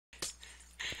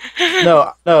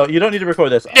No, no, you don't need to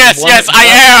record this. Yes, yes, I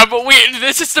am. But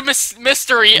this is the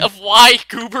mystery of why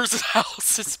Goober's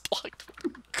house is blocked.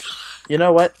 You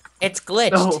know what? It's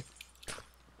glitched. No.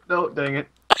 No, dang it.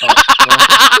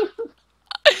 Oh,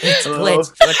 It's Hello?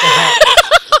 glitched. What the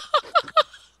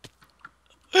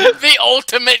heck? The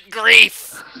ultimate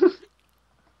grief.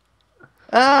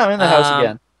 Ah, I'm in the house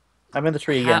again. I'm in the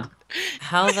tree again.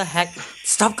 How the heck?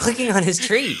 Stop clicking on his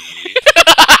tree.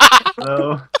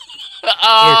 no. Here,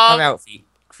 come out, feet.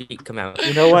 Feet, come out.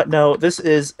 You know what? No, this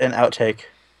is an outtake.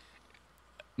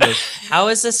 No. How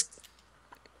is this?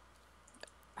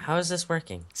 How is this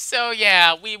working? So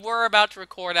yeah, we were about to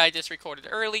record. I just recorded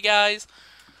early, guys.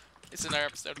 It's another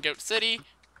episode of Goat City.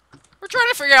 We're trying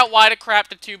to figure out why the crap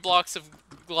the 2 blocks of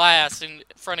glass in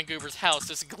front of Goober's house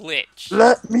is glitched.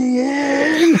 Let me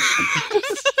in.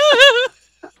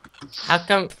 How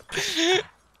come?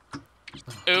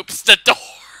 Oops, the door.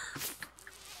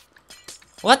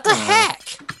 What the heck?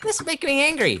 This is making me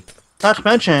angry. Not to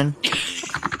mention,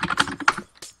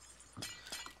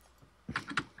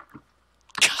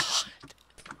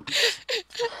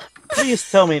 please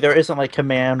tell me there isn't like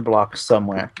command blocks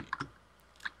somewhere.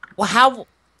 Well, how?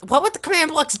 What would the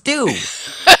command blocks do?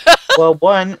 Well,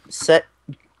 one, set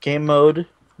game mode,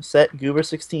 set Goober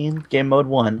 16, game mode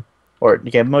 1, or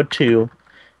game mode 2,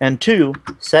 and 2,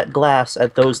 set glass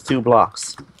at those 2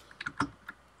 blocks.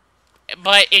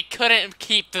 But it couldn't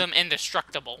keep them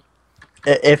indestructible.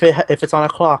 If it's on a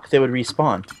clock, they would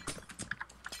respawn.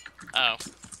 Oh.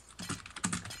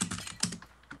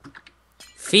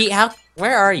 Feet, how?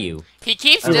 Where are you? He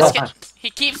keeps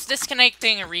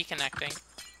disconnecting and reconnecting.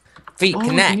 Feet, Oh,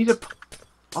 connect. you need to...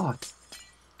 Oh.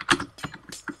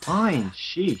 Fine,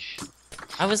 sheesh.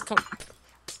 I was.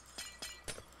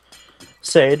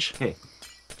 Sage. Okay.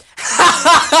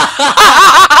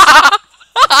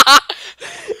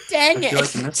 Dang I feel it!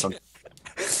 like you missed something.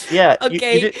 Yeah,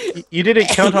 Okay. you didn't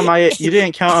count on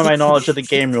my knowledge of the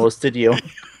game rules, did you?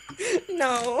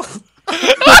 No.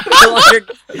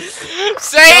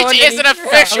 Sage is an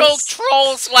official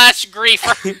troll slash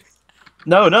griefer.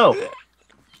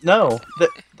 No.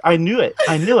 I knew it.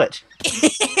 I knew it.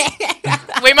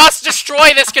 We must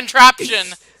destroy this contraption.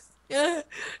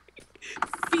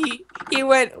 He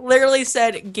literally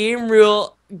said game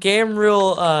rule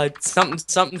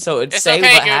something so it'd It's say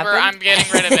okay, what Goober. happened. I'm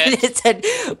getting rid of it. It said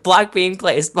block being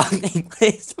placed, block being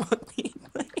placed, block being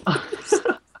placed.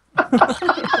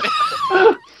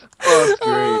 Oh,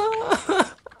 that's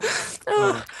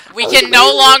great. We can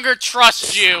no longer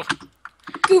trust you.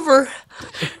 Goober,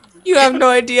 you have no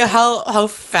idea how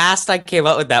fast I came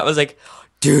up with that. I was like,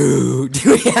 dude,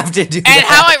 do we have to do And that?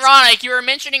 how ironic, you were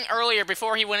mentioning earlier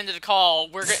before he went into the call,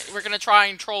 we're gonna try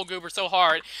and troll Goober so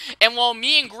hard. And while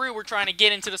me and Gru were trying to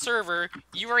get into the server,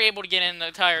 you were able to get in the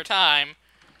entire time.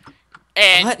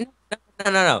 And What?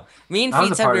 No. Me and I was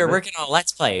Feet a said part we of were it. working on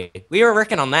Let's Play. We were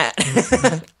working on that.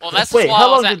 well, that's Wait, why how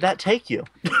I was long at- did that take you?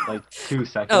 Like 2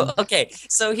 seconds. Oh, okay.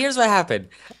 So here's what happened.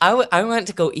 I went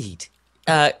to go eat.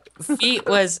 Feet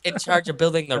was in charge of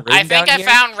building the room I think down I here.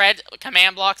 found red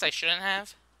command blocks I shouldn't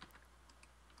have.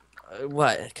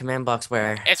 What? Command box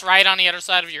where? It's right on the other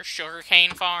side of your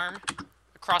sugarcane farm,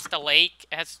 across the lake.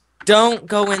 It has... Don't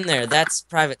go in there. That's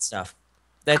private stuff.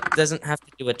 That doesn't have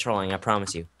to do with trolling, I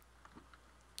promise you.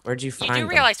 Where'd you You find do them?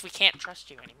 realize we can't trust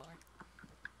you anymore.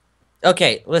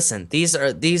 Okay, listen. These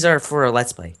are for a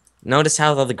Let's Play. Notice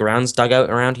how the ground's dug out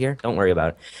around here? Don't worry about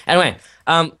it. Anyway,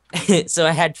 so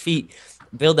I had Feet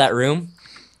build that room,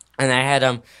 and I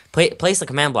had place the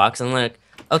command blocks, and like,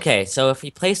 okay, so if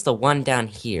we place the one down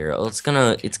here, well, it's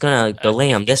gonna delay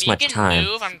him this If you much can time.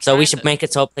 move, I'm So we trying should to- make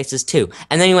it so it places 2.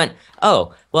 And then he went,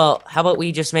 oh, well, how about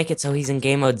we just make it so he's in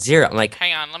game mode 0? I'm like,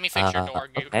 Hang on, let me fix your door,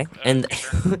 Goober. okay. And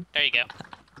Goober. There you go.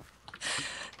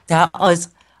 that was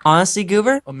honestly,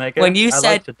 Goober. Omega. When you I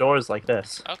said- like the doors like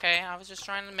this. Okay, I was just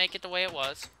trying to make it the way it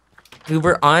was.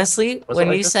 Goober, honestly, Was it when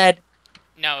like you this? said,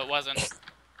 No, it wasn't.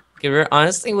 Goober,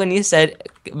 honestly, when you said,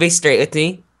 be straight with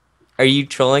me, are you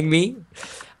trolling me?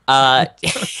 I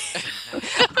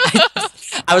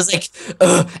was like,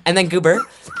 ugh. And then Goober,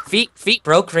 feet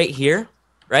broke right here,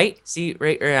 right? See,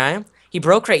 right where I am? He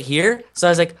broke right here, so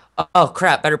I was like, oh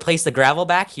crap, better place the gravel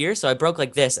back here. So I broke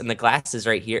like this, and the glass is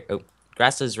right here. Oh,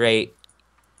 grass is right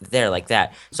there, like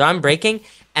that. So I'm breaking,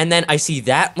 and then I see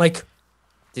that, I'm like,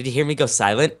 did you hear me go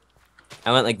silent?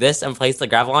 I went like this and placed the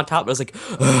gravel on top. I was like,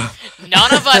 ugh.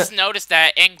 None of us noticed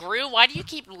that. And Gru, why do you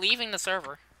keep leaving the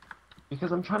server?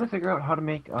 Because I'm trying to figure out how to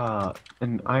make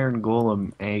an iron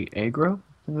golem aggro.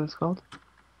 Is this called?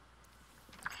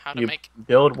 How to You make...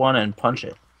 build one and punch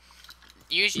it.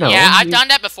 Usually, No, yeah, I've you- done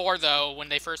that before, though, when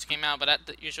they first came out, but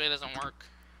that usually doesn't work.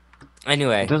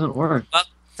 Anyway. It doesn't work.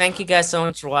 thank you guys so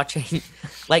much for watching.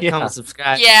 Like, Yeah. comment,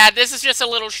 subscribe. Yeah, this is just a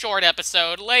little short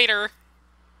episode. Later.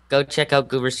 Go check out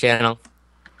Goober's channel.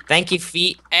 Thank you,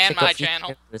 Feet. And Check my out Feet's channel.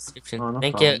 in the description. Oh, no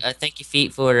thank problem. you,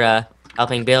 Feet, for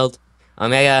helping build.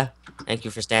 Omega, thank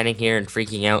you for standing here and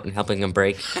freaking out and helping him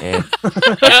break. And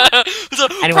So,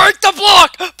 Anyway. break the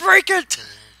block! Break it!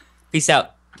 peace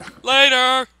out.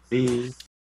 Later! See.